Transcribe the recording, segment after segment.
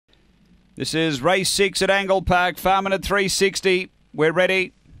This is race 6 at Angle-Park, Farming at 360. We're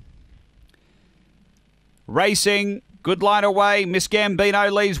ready. Racing. Good line away. Miss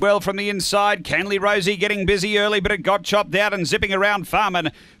Gambino leaves well from the inside. Canley Rosie getting busy early, but it got chopped out and zipping around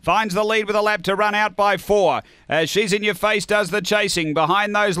Farman. Finds the lead with a lap to run out by 4. As She's In Your Face does the chasing.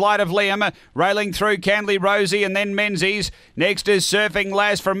 Behind those, Light of Liam. Railing through Canley Rosie and then Menzies. Next is Surfing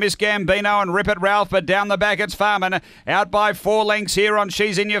Lass from Miss Gambino and Rip It Ralph, but down the back it's Farman. Out by 4 lengths here on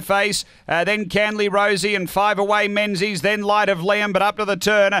She's In Your Face. Then Canley Rosie and 5 away Menzies. Then Light of Liam, but up to the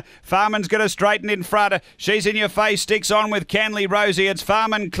turn. Farman's going to straighten in front. She's In Your Face sticks on with Canley Rosie. It's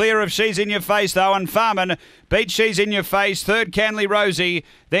Farman clear of She's In Your Face though, and Farman beat She's In Your Face. Third Canley Rosie.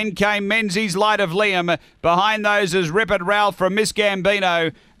 Then came Menzies, Light of Liam. Behind those is Rip It Ralph from Miss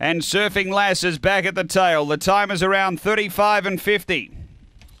Gambino. And Surfing Lass is back at the tail. The time is around 35 and 50.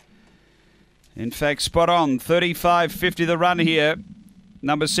 In fact, spot on. 35.50 the run here.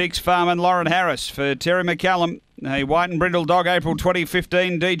 Number 6, Farman Lauren Harris for Terry McCallum. A White and Brindle dog, April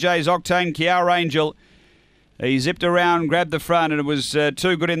 2015. DJ's Octane Kiara Angel. He zipped around, grabbed the front, and it was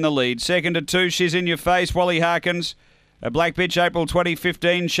too good in the lead. Second to 2, She's In Your Face, Wally Harkins. A Black Bitch, April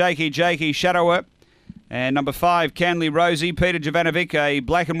 2015, Shaky Jakey Shadower. And number 5, Canley Rosie, Peter Jovanovic. A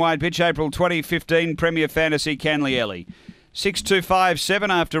Black and White Bitch, April 2015, Premier Fantasy, Canley Ellie. 6-2-5-7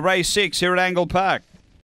 after race 6 here at Angle-Park.